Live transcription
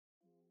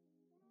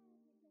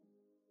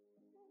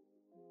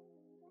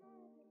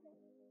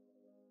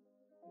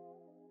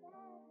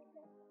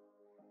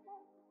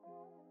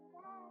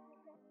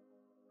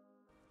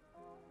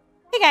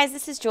guys,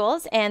 this is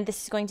Jules, and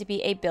this is going to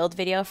be a build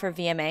video for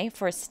VMA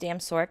for Stam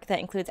Sorc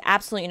that includes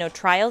absolutely no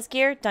trials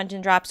gear,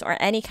 dungeon drops, or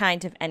any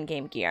kind of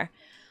endgame gear.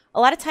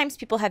 A lot of times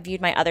people have viewed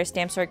my other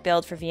Stam Sorc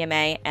build for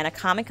VMA, and a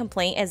common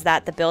complaint is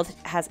that the build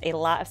has a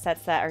lot of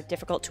sets that are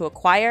difficult to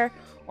acquire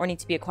or need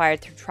to be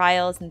acquired through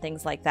trials and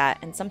things like that.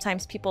 And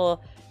sometimes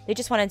people, they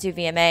just want to do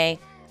VMA.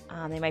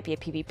 They might be a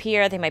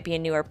PvPer, they might be a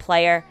newer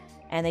player,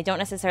 and they don't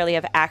necessarily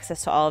have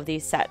access to all of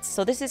these sets.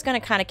 So this is going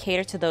to kind of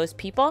cater to those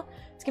people.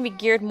 It's going to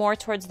be geared more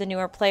towards the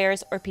newer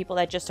players or people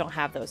that just don't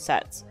have those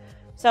sets.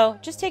 So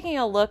just taking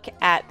a look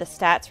at the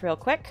stats real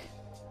quick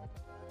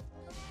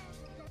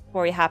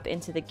before we hop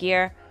into the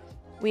gear.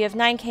 We have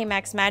 9k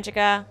max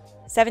Magicka,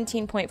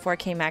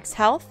 17.4k max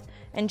health,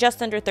 and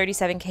just under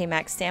 37k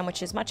max Stam,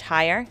 which is much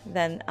higher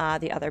than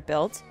the other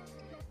builds.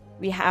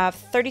 We have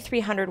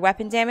 3,300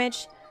 weapon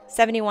damage,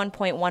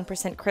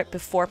 71.1% crit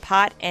before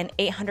pot, and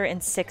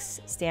 806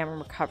 Stam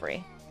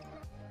recovery.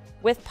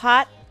 With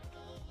pot,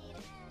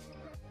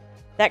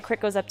 that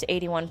crit goes up to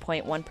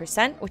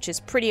 81.1%, which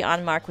is pretty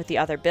on mark with the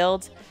other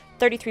builds,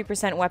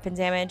 33% weapon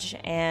damage,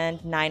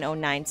 and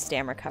 909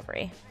 Stam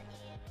recovery.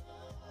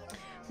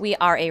 We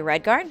are a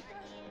red guard,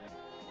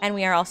 and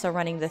we are also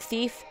running the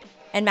Thief,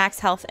 and max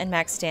health and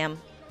max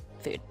Stam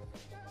food.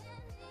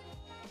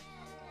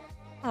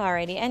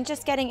 Alrighty, and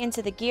just getting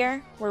into the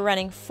gear, we're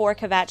running 4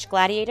 Kvatch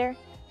Gladiator,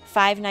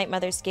 5 Night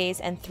Mother's Gaze,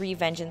 and 3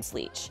 Vengeance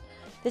Leech.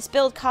 This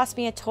build cost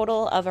me a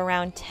total of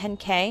around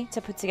 10k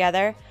to put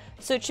together,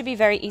 so it should be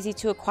very easy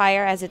to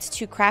acquire as it's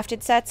 2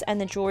 crafted sets and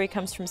the jewelry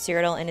comes from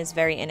Cyrodiil and is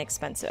very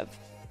inexpensive.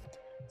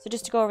 So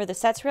just to go over the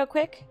sets real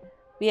quick,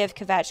 we have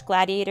Kvatch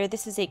Gladiator.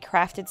 This is a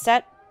crafted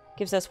set,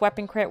 gives us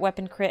weapon crit,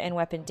 and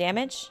weapon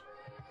damage.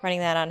 Running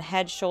that on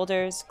head,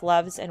 shoulders,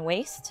 gloves, and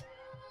waist.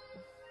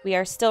 We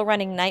are still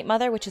running Night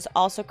Mother, which is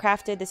also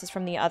crafted. This is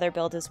from the other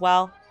build as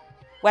well.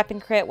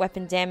 Weapon crit,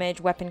 weapon damage,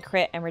 weapon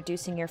crit, and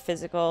reducing your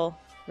physical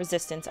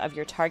resistance of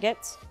your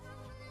targets.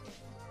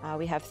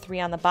 We have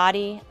 3 on the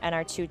body and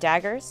our 2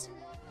 daggers.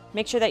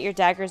 Make sure that your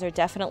daggers are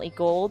definitely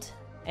gold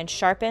and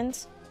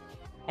sharpened.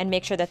 And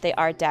make sure that they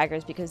are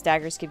daggers because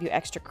daggers give you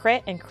extra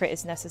crit and crit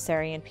is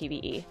necessary in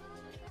PvE.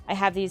 I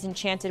have these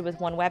enchanted with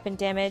 1 weapon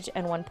damage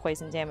and 1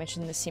 poison damage,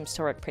 and this seems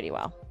to work pretty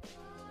well.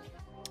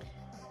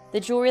 The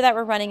jewelry that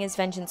we're running is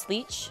Vengeance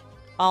Leech,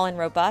 all in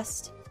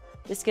robust.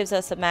 This gives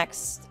us a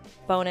max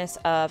bonus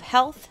of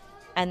health,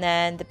 and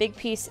then the big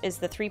piece is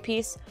the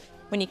 3-piece.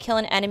 When you kill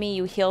an enemy,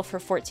 you heal for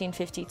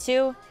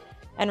 1452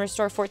 and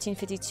restore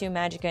 1452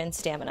 Magicka and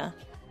stamina.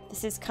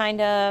 This is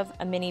kind of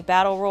a mini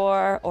Battle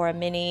Roar or a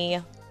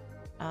mini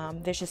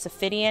Vicious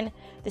Ophidian.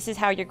 This is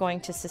how you're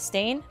going to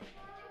sustain.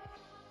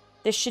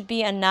 This should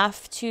be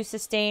enough to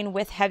sustain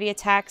with heavy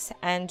attacks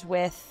and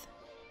with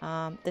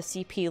the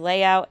CP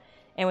layout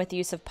and with the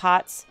use of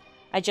pots.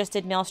 I just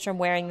did Maelstrom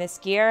wearing this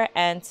gear,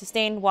 and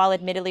sustained, while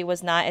admittedly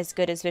was not as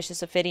good as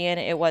Vicious Ophidian,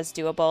 it was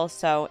doable,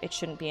 so it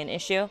shouldn't be an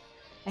issue.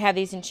 I have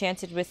these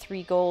enchanted with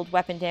 3 gold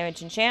weapon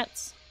damage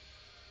enchants.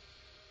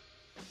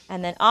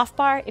 And then off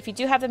bar, if you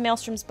do have the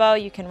Maelstrom's bow,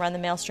 you can run the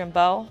Maelstrom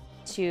bow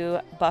to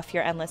buff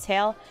your Endless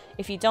Hail.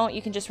 If you don't,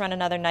 you can just run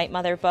another Night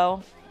Mother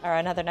bow, or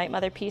another Night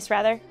Mother piece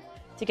rather,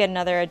 to get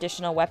another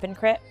additional weapon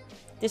crit.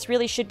 This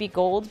really should be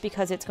gold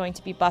because it's going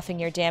to be buffing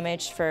your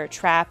damage for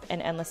Trap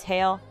and Endless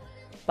Hail,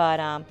 but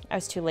I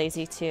was too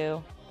lazy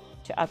to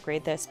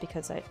upgrade this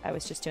because I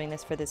was just doing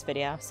this for this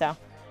video. So,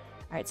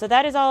 alright, so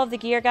that is all of the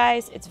gear,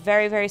 guys. It's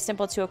very, very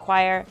simple to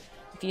acquire.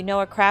 If you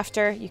know a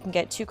crafter, you can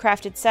get 2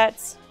 crafted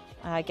sets,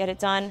 get it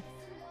done.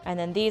 And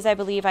then these, I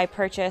believe, I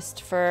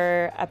purchased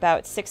for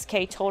about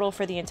 6k total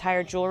for the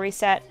entire jewelry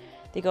set.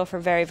 They go for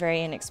very,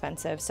 very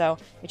inexpensive, so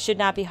it should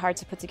not be hard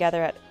to put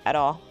together at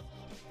all.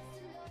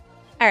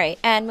 Alright,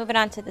 and moving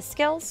on to the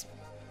skills.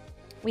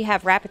 We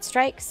have Rapid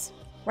Strikes,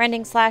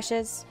 Rending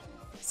Slashes,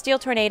 Steel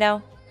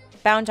Tornado,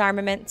 Bound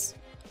Armaments,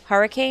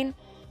 Hurricane,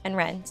 and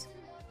Rend.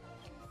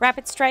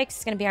 Rapid Strikes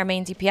is going to be our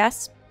main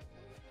DPS.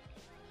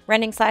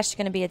 Rending Slash is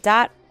going to be a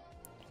dot.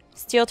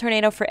 Steel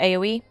Tornado for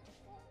AoE.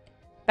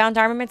 Bound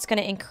Armament is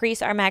going to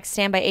increase our max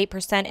Stam by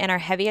 8% and our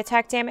heavy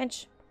attack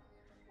damage.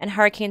 And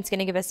Hurricane is going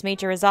to give us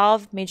Major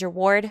Resolve, Major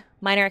Ward,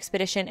 Minor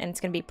Expedition, and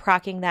it's going to be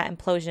proccing that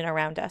implosion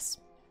around us.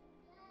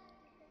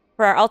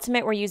 For our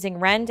ultimate, we're using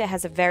Rend. It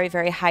has a very,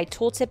 very high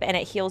tooltip, and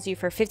it heals you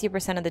for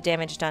 50% of the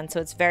damage done, so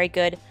it's very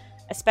good,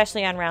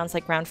 especially on rounds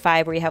like round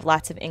 5 where you have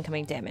lots of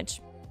incoming damage.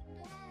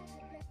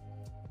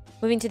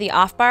 Moving to the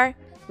off bar,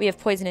 we have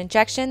Poison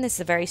Injection. This is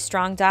a very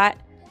strong dot,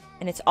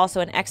 and it's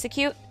also an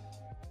Execute.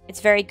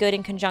 It's very good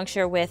in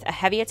conjunction with a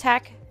heavy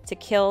attack to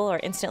kill or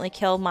instantly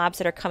kill mobs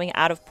that are coming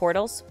out of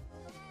portals.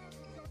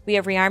 We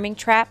have Rearming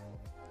Trap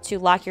to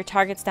lock your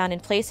targets down in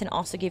place and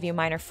also give you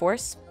minor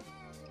force.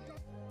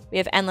 We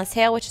have Endless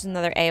Hail, which is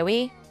another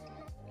AoE.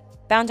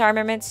 Bound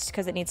Armaments,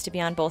 because it needs to be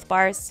on both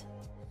bars.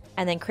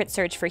 And then Crit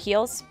Surge for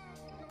heals.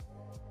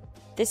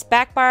 This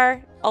back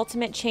bar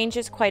ultimate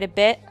changes quite a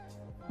bit.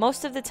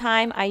 Most of the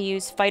time I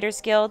use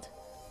Fighter's Guild,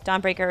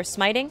 Dawnbreaker, or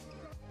Smiting.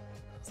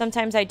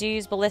 Sometimes I do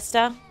use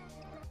Ballista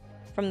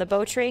from the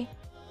bow tree.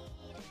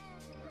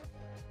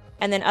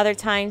 And then other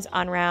times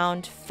on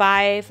round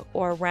 5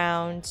 or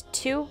round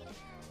 2,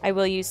 I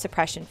will use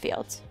suppression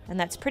fields. And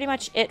that's pretty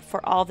much it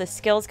for all the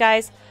skills,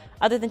 guys.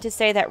 Other than to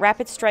say that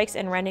rapid strikes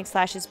and rending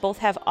slashes both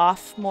have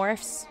off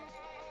morphs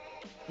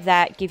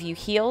that give you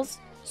heals.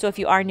 So if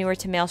you are newer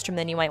to Maelstrom,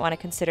 then you might want to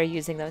consider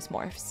using those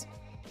morphs.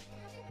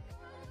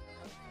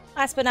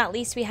 Last but not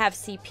least, we have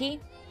CP.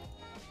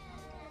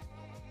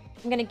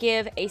 I'm going to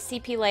give a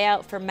CP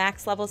layout for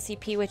max level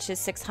CP, which is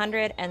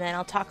 600, and then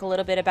I'll talk a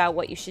little bit about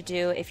what you should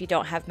do if you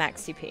don't have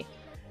max CP.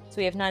 So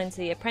we have none into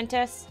the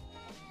Apprentice,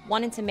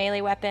 1 into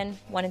melee weapon,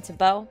 1 into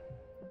bow,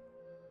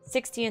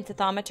 60 into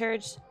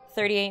Thaumaturge,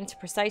 38 into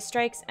Precise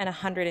Strikes, and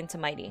 100 into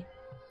Mighty.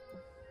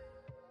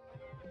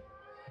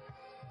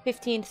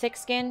 15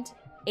 Thick-Skinned,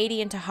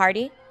 80 into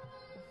Hardy,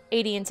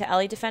 80 into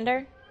Ellie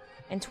Defender,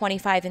 and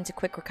 25 into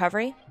Quick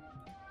Recovery.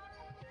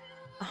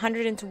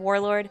 100 into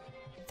Warlord,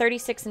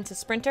 36 into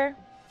Sprinter,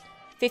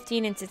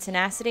 15 into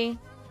Tenacity,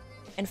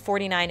 and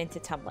 49 into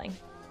Tumbling.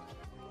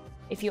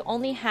 If you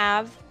only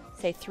have,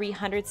 say,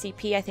 300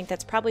 CP, I think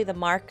that's probably the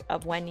mark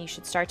of when you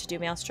should start to do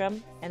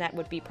Maelstrom, and that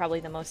would be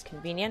probably the most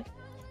convenient.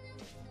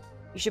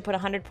 You should put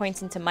 100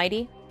 points into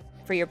Mighty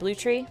for your blue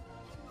tree.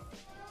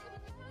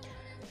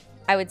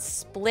 I would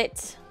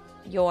split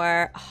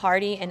your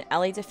Hardy and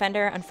Ellie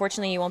Defender.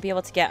 Unfortunately, you won't be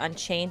able to get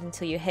Unchained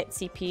until you hit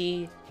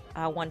CP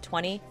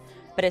 120,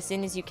 but as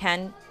soon as you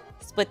can,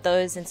 split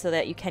those and so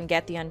that you can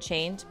get the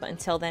Unchained, but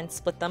until then,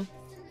 split them.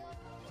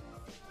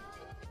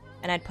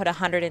 And I'd put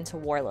 100 into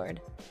Warlord.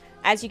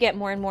 As you get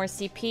more and more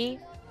CP,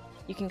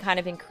 you can kind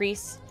of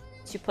increase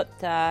to put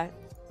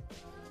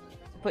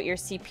your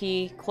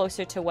CP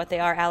closer to what they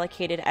are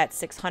allocated at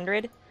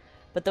 600,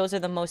 but those are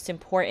the most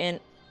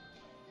important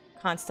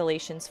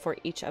constellations for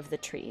each of the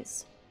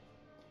trees.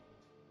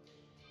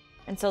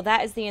 And so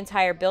that is the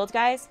entire build,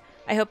 guys.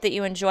 I hope that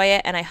you enjoy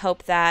it, and I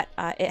hope that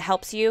it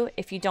helps you.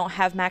 If you don't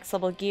have max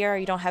level gear, or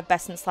you don't have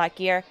best in slot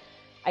gear,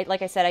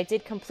 like I said, I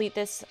did complete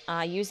this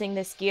using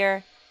this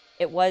gear.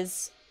 It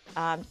was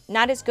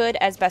not as good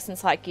as best in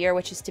slot gear,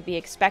 which is to be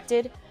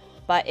expected,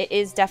 but it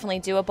is definitely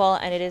doable,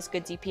 and it is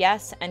good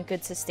DPS and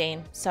good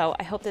sustain. So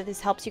I hope that this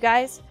helps you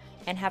guys,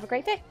 and have a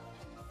great day.